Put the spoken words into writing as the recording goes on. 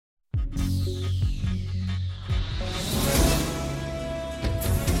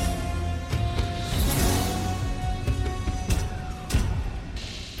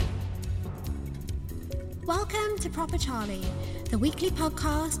to Proper Charlie, the weekly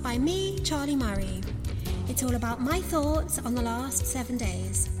podcast by me, Charlie Murray. It's all about my thoughts on the last 7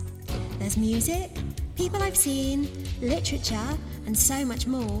 days. There's music, people I've seen, literature, and so much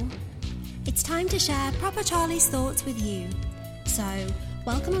more. It's time to share Proper Charlie's thoughts with you. So,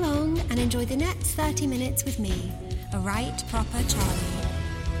 welcome along and enjoy the next 30 minutes with me, a right proper Charlie.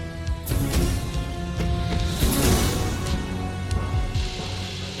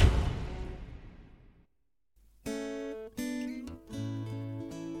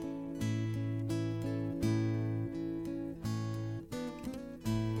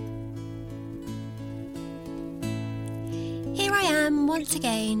 Here I am once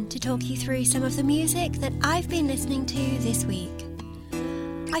again to talk you through some of the music that I've been listening to this week.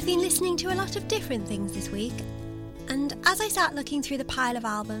 I've been listening to a lot of different things this week, and as I sat looking through the pile of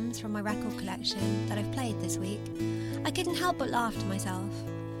albums from my record collection that I've played this week, I couldn't help but laugh to myself.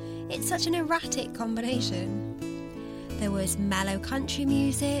 It's such an erratic combination. There was mellow country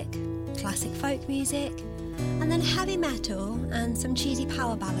music, classic folk music, and then heavy metal and some cheesy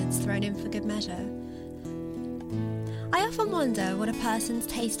power ballads thrown in for good measure. I often wonder what a person's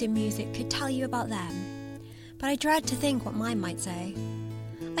taste in music could tell you about them, but I dread to think what mine might say.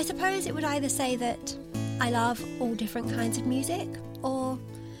 I suppose it would either say that I love all different kinds of music, or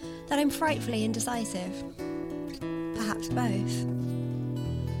that I'm frightfully indecisive. Perhaps both.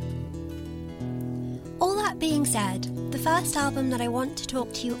 All that being said, the first album that I want to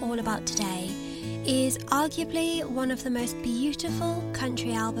talk to you all about today is arguably one of the most beautiful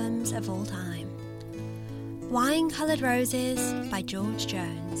country albums of all time. Wine-Coloured Roses by George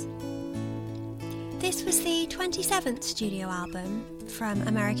Jones. This was the 27th studio album from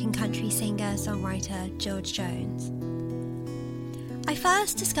American country singer-songwriter George Jones. I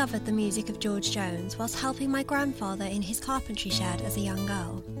first discovered the music of George Jones whilst helping my grandfather in his carpentry shed as a young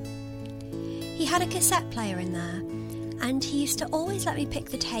girl. He had a cassette player in there, and he used to always let me pick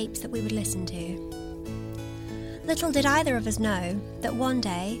the tapes that we would listen to. Little did either of us know that one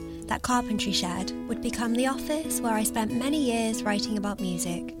day that carpentry shed would become the office where I spent many years writing about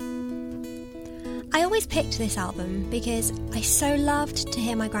music. I always picked this album because I so loved to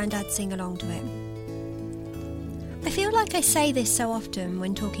hear my granddad sing along to it. I feel like I say this so often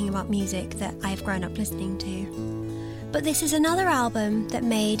when talking about music that I have grown up listening to, but this is another album that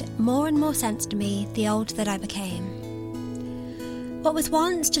made more and more sense to me the older that I became. What was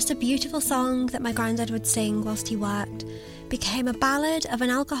once just a beautiful song that my granddad would sing whilst he worked became a ballad of an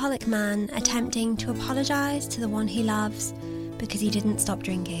alcoholic man attempting to apologise to the one he loves because he didn't stop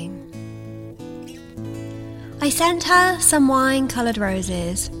drinking. I sent her some wine-coloured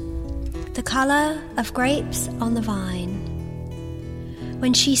roses, the colour of grapes on the vine.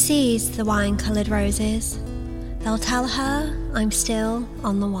 When she sees the wine-coloured roses, they'll tell her I'm still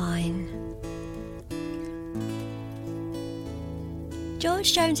on the wine.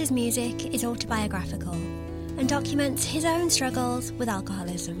 George Jones's music is autobiographical and documents his own struggles with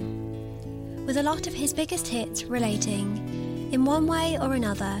alcoholism, with a lot of his biggest hits relating, in one way or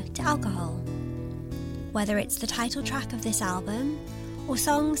another, to alcohol. Whether it's the title track of this album, or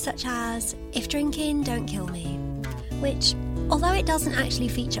songs such as If Drinking Don't Kill Me, which, although it doesn't actually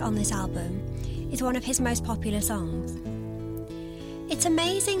feature on this album, is one of his most popular songs. It's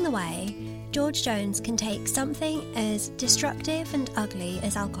amazing the way George Jones can take something as destructive and ugly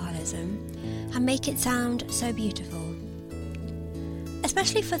as alcoholism and make it sound so beautiful.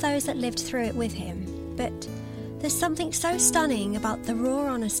 Especially for those that lived through it with him, but there's something so stunning about the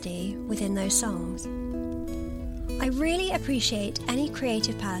raw honesty within those songs. I really appreciate any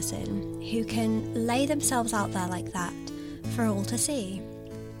creative person who can lay themselves out there like that for all to see.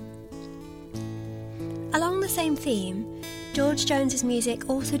 Along the same theme, George Jones's music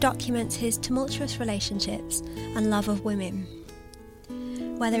also documents his tumultuous relationships and love of women.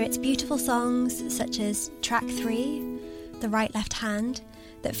 Whether it's beautiful songs such as track 3, The Right Left Hand,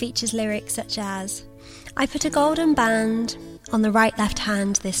 that features lyrics such as, I put a golden band on the right left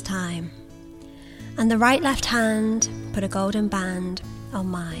hand this time, and the right left hand put a golden band on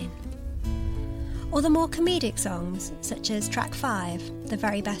mine. Or the more comedic songs such as track 5, The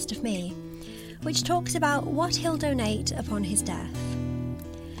Very Best of Me, which talks about what he'll donate upon his death.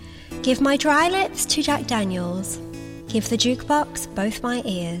 Give my dry lips to Jack Daniels, give the jukebox both my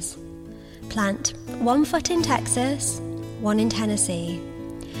ears, plant one foot in Texas, one in Tennessee,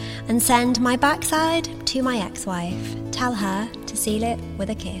 and send my backside to my ex-wife, tell her to seal it with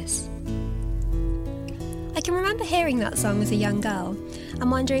a kiss. I can remember hearing that song as a young girl and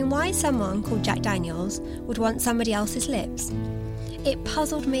wondering why someone called Jack Daniels would want somebody else's lips. It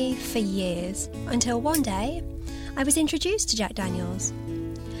puzzled me for years, until one day I was introduced to Jack Daniels.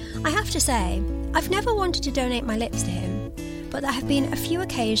 I have to say, I've never wanted to donate my lips to him, but there have been a few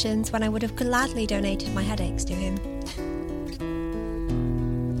occasions when I would have gladly donated my headaches to him.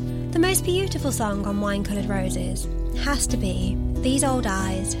 The most beautiful song on Wine-Coloured Roses has to be These Old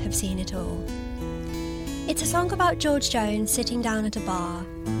Eyes Have Seen It All. It's a song about George Jones sitting down at a bar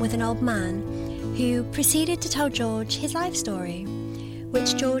with an old man who proceeded to tell George his life story,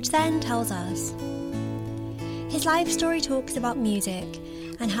 which George then tells us. His life story talks about music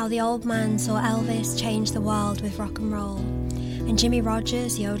and how the old man saw Elvis change the world with rock and roll and Jimmy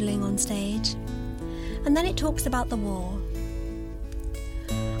Rogers yodeling on stage. And then it talks about the war.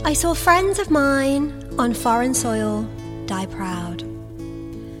 I saw friends of mine on foreign soil die proud.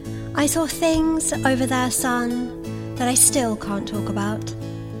 I saw things over their son that I still can't talk about.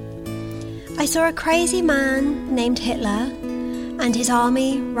 I saw a crazy man named Hitler and his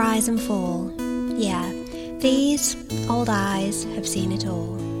army rise and fall. Yeah, these old eyes have seen it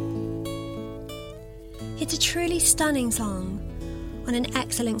all. It's a truly stunning song on an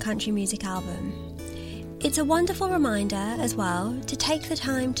excellent country music album. It's a wonderful reminder as well to take the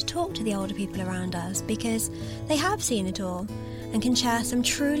time to talk to the older people around us because they have seen it all and can share some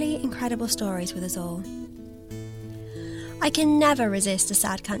truly incredible stories with us all. I can never resist a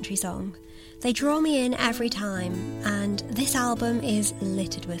sad country song. They draw me in every time, and this album is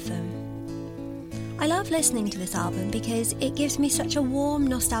littered with them. I love listening to this album because it gives me such a warm,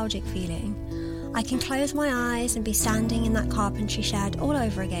 nostalgic feeling. I can close my eyes and be standing in that carpentry shed all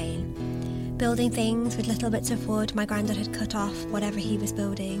over again, building things with little bits of wood my granddad had cut off whatever he was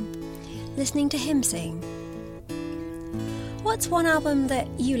building, listening to him sing. What's one album that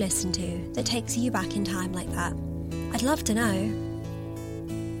you listen to that takes you back in time like that? I'd love to know.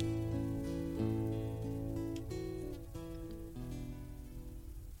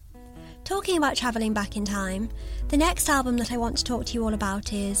 Talking about travelling back in time, the next album that I want to talk to you all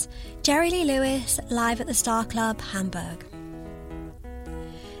about is Jerry Lee Lewis live at the Star Club, Hamburg.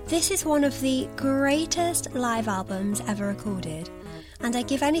 This is one of the greatest live albums ever recorded, and I'd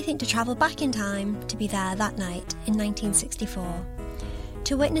give anything to travel back in time to be there that night in 1964,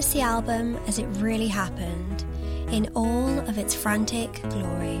 to witness the album as it really happened, in all of its frantic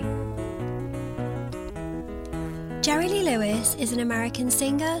glory. Jerry Lee Lewis is an American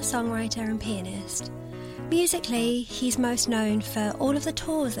singer, songwriter and pianist. Musically, he's most known for all of the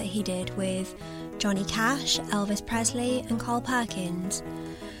tours that he did with Johnny Cash, Elvis Presley and Carl Perkins,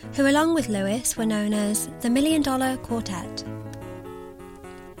 who along with Lewis were known as the $1 Million Quartet.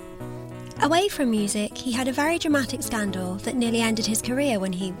 Away from music, he had a very dramatic scandal that nearly ended his career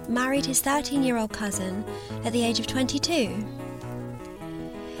when he married his 13-year-old cousin at the age of 22.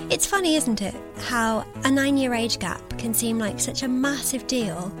 It's funny, isn't it, how a 9-year age gap can seem like such a massive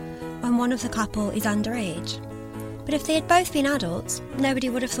deal when one of the couple is underage. But if they had both been adults, nobody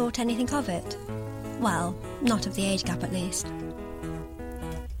would have thought anything of it. Well, not of the age gap at least.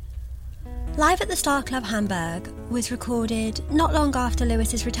 Live at the Star Club Hamburg was recorded not long after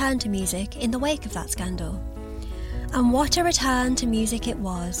Lewis's return to music in the wake of that scandal. And what a return to music it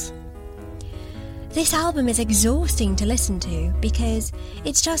was. This album is exhausting to listen to because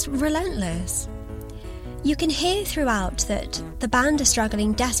it's just relentless. You can hear throughout that the band are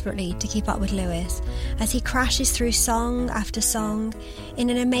struggling desperately to keep up with Lewis as he crashes through song after song in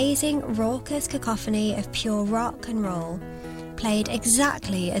an amazing raucous cacophony of pure rock and roll, played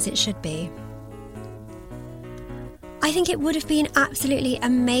exactly as it should be. I think it would have been absolutely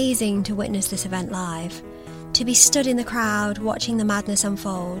amazing to witness this event live, to be stood in the crowd watching the madness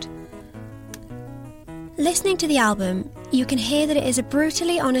unfold. Listening to the album, you can hear that it is a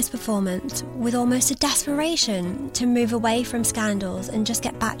brutally honest performance with almost a desperation to move away from scandals and just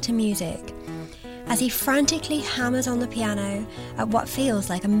get back to music, as he frantically hammers on the piano at what feels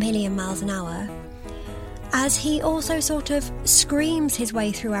like 1,000,000 miles an hour, as he also sort of screams his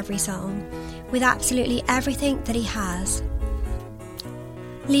way through every song with absolutely everything that he has,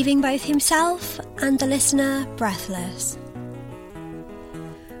 leaving both himself and the listener breathless.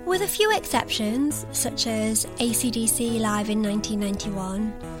 With a few exceptions, such as AC/DC live in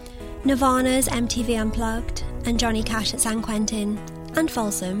 1991, Nirvana's MTV Unplugged, and Johnny Cash at San Quentin, and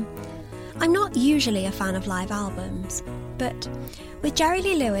Folsom, I'm not usually a fan of live albums, but with Jerry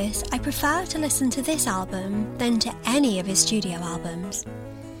Lee Lewis, I prefer to listen to this album than to any of his studio albums.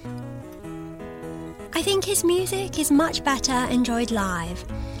 I think his music is much better enjoyed live,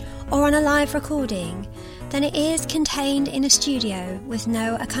 or on a live recording, than it is contained in a studio with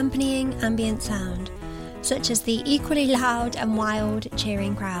no accompanying ambient sound, such as the equally loud and wild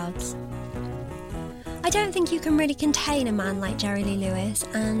cheering crowds. I don't think you can really contain a man like Jerry Lee Lewis,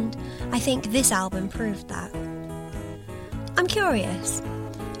 and I think this album proved that. I'm curious,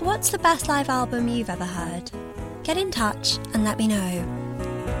 what's the best live album you've ever heard? Get in touch and let me know.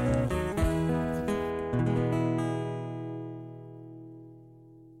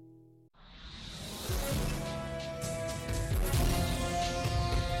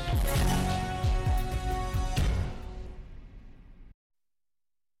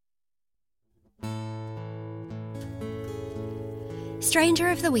 Stranger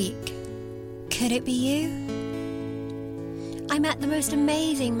of the Week. Could it be you? I met the most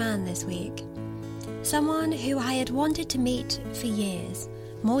amazing man this week. Someone who I had wanted to meet for years,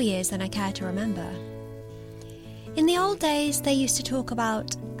 more years than I care to remember. In the old days, they used to talk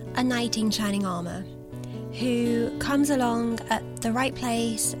about a knight in shining armour, who comes along at the right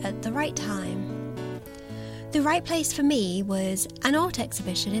place at the right time. The right place for me was an art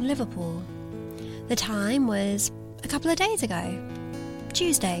exhibition in Liverpool. The time was a couple of days ago.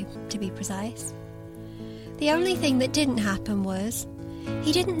 Tuesday, to be precise. The only thing that didn't happen was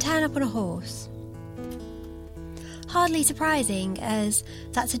he didn't turn up on a horse. Hardly surprising, as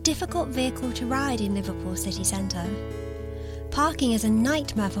that's a difficult vehicle to ride in Liverpool city centre. Parking is a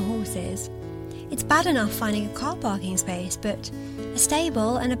nightmare for horses. It's bad enough finding a car parking space, but a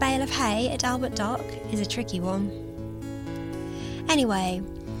stable and a bale of hay at Albert Dock is a tricky one. Anyway,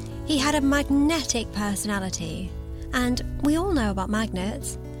 he had a magnetic personality. And we all know about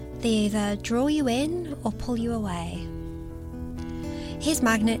magnets. They either draw you in or pull you away. His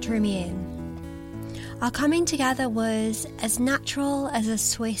magnet drew me in. Our coming together was as natural as a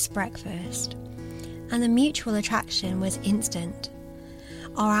Swiss breakfast, and the mutual attraction was instant.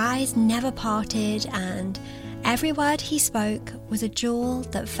 Our eyes never parted, and every word he spoke was a jewel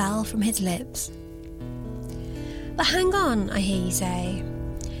that fell from his lips. But hang on, I hear you say.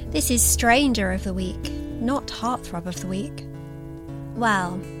 This is Stranger of the Week, not Heartthrob of the Week.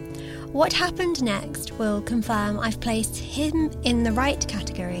 Well, what happened next will confirm I've placed him in the right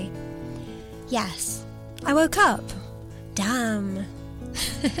category. Yes, I woke up. Damn.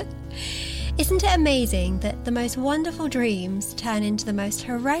 Isn't it amazing that the most wonderful dreams turn into the most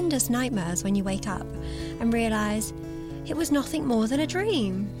horrendous nightmares when you wake up and realise it was nothing more than a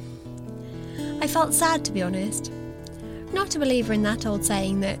dream? I felt sad, to be honest. Not a believer in that old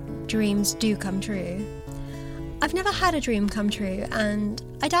saying that dreams do come true. I've never had a dream come true, and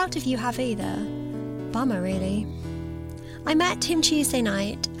I doubt if you have either. Bummer, really. I met him Tuesday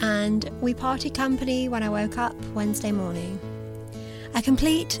night, and we parted company when I woke up Wednesday morning. A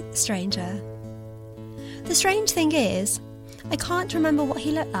complete stranger. The strange thing is, I can't remember what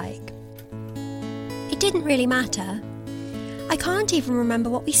he looked like. It didn't really matter. I can't even remember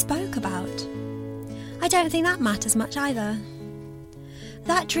what we spoke about. I don't think that matters much either.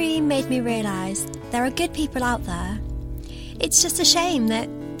 That dream made me realise there are good people out there. It's just a shame that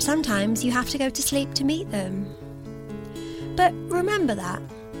sometimes you have to go to sleep to meet them. But remember that.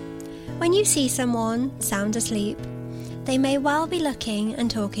 When you see someone sound asleep, they may well be looking and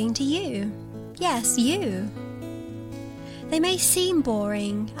talking to you. Yes, you. They may seem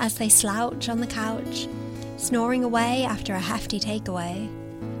boring as they slouch on the couch, snoring away after a hefty takeaway.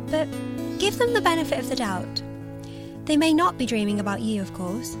 But give them the benefit of the doubt. They may not be dreaming about you, of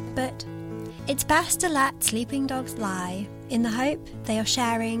course, but it's best to let sleeping dogs lie in the hope they are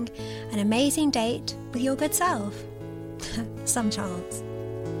sharing an amazing date with your good self. Some chance.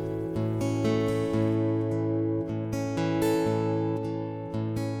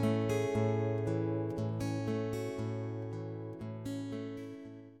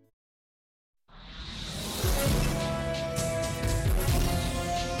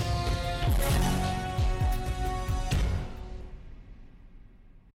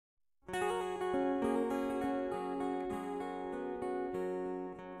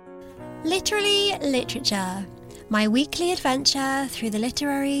 Literally Literature, my weekly adventure through the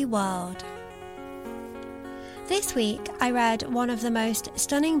literary world. This week I read one of the most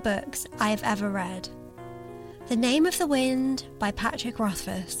stunning books I've ever read. The Name of the Wind by Patrick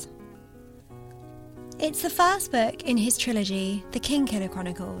Rothfuss. It's the first book in his trilogy, The Kingkiller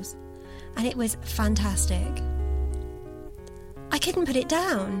Chronicles, and it was fantastic. I couldn't put it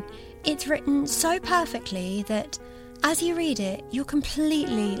down. It's written so perfectly that as you read it, you're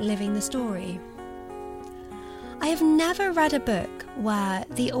completely living the story. I have never read a book where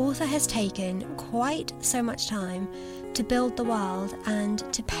the author has taken quite so much time to build the world and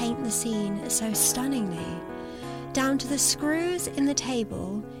to paint the scene so stunningly. Down to the screws in the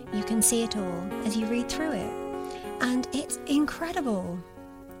table, you can see it all as you read through it. And it's incredible.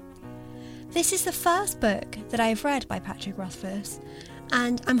 This is the first book that I've read by Patrick Rothfuss,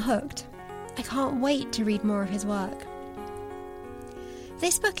 and I'm hooked. I can't wait to read more of his work.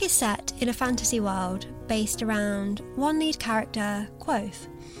 This book is set in a fantasy world based around one lead character, Kvothe,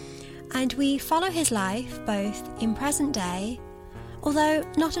 and we follow his life both in present day, although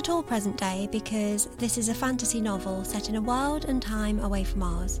not at all present day because this is a fantasy novel set in a world and time away from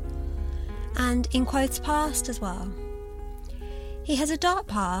ours, and in Kvothe's past as well. He has a dark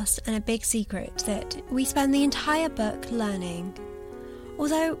past and a big secret that we spend the entire book learning,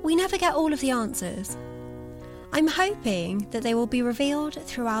 although we never get all of the answers. I'm hoping that they will be revealed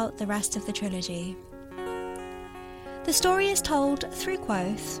throughout the rest of the trilogy. The story is told through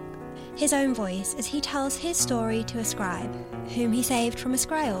Kvothe, his own voice, as he tells his story to a scribe, whom he saved from a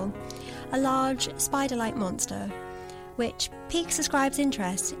Skraeul, a large spider-like monster, which piques the scribe's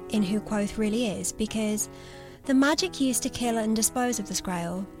interest in who Kvothe really is, because the magic used to kill and dispose of the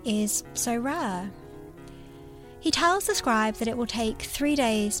Skraeul is so rare. He tells the scribe that it will take 3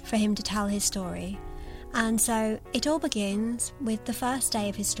 days for him to tell his story, and so it all begins with the first day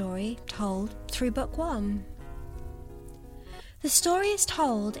of his story told through Book 1. The story is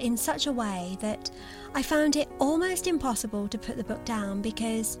told in such a way that I found it almost impossible to put the book down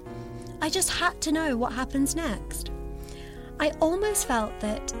because I just had to know what happens next. I almost felt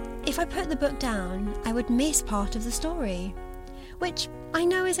that if I put the book down, I would miss part of the story, which I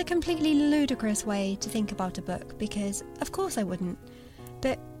know is a completely ludicrous way to think about a book because of course I wouldn't,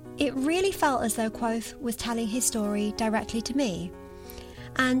 but it really felt as though Kvothe was telling his story directly to me,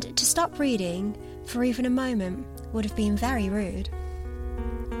 and to stop reading for even a moment would have been very rude.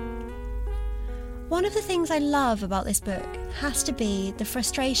 One of the things I love about this book has to be the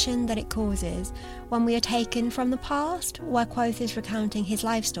frustration that it causes when we are taken from the past, where Kvothe is recounting his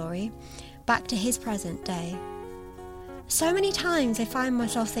life story, back to his present day. So many times I find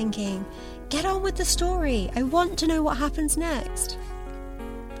myself thinking, get on with the story, I want to know what happens next.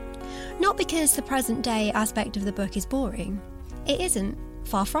 Not because the present day aspect of the book is boring. It isn't,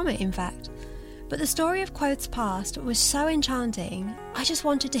 far from it in fact. But the story of Kvothe's past was so enchanting, I just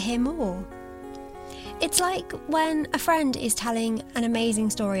wanted to hear more. It's like when a friend is telling an amazing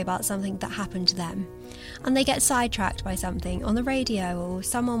story about something that happened to them, and they get sidetracked by something on the radio or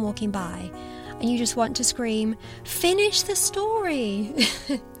someone walking by, and you just want to scream, "Finish the story!"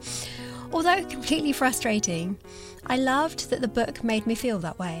 Although completely frustrating, I loved that the book made me feel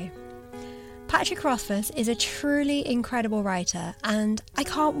that way. Patrick Rothfuss is a truly incredible writer, and I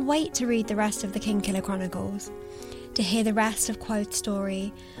can't wait to read the rest of the Kingkiller Chronicles, to hear the rest of Kvothe's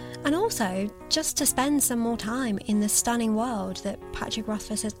story, and also just to spend some more time in the stunning world that Patrick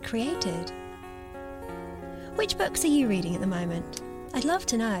Rothfuss has created. Which books are you reading at the moment? I'd love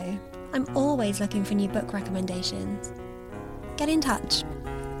to know. I'm always looking for new book recommendations. Get in touch.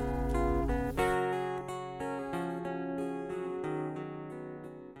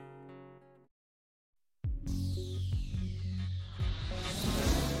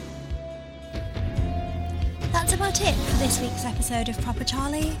 That's about it for this week's episode of Proper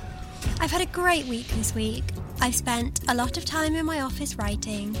Charlie. I've had a great week this week. I've spent a lot of time in my office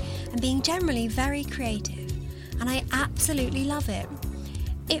writing and being generally very creative, and I absolutely love it.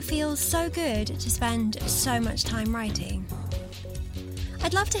 It feels so good to spend so much time writing.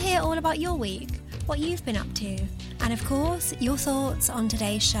 I'd love to hear all about your week, what you've been up to, and of course, your thoughts on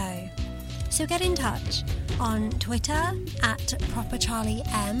today's show. So get in touch on Twitter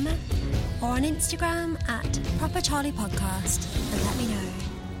 @ProperCharlieM or on Instagram @ProperCharliePodcast and let me know.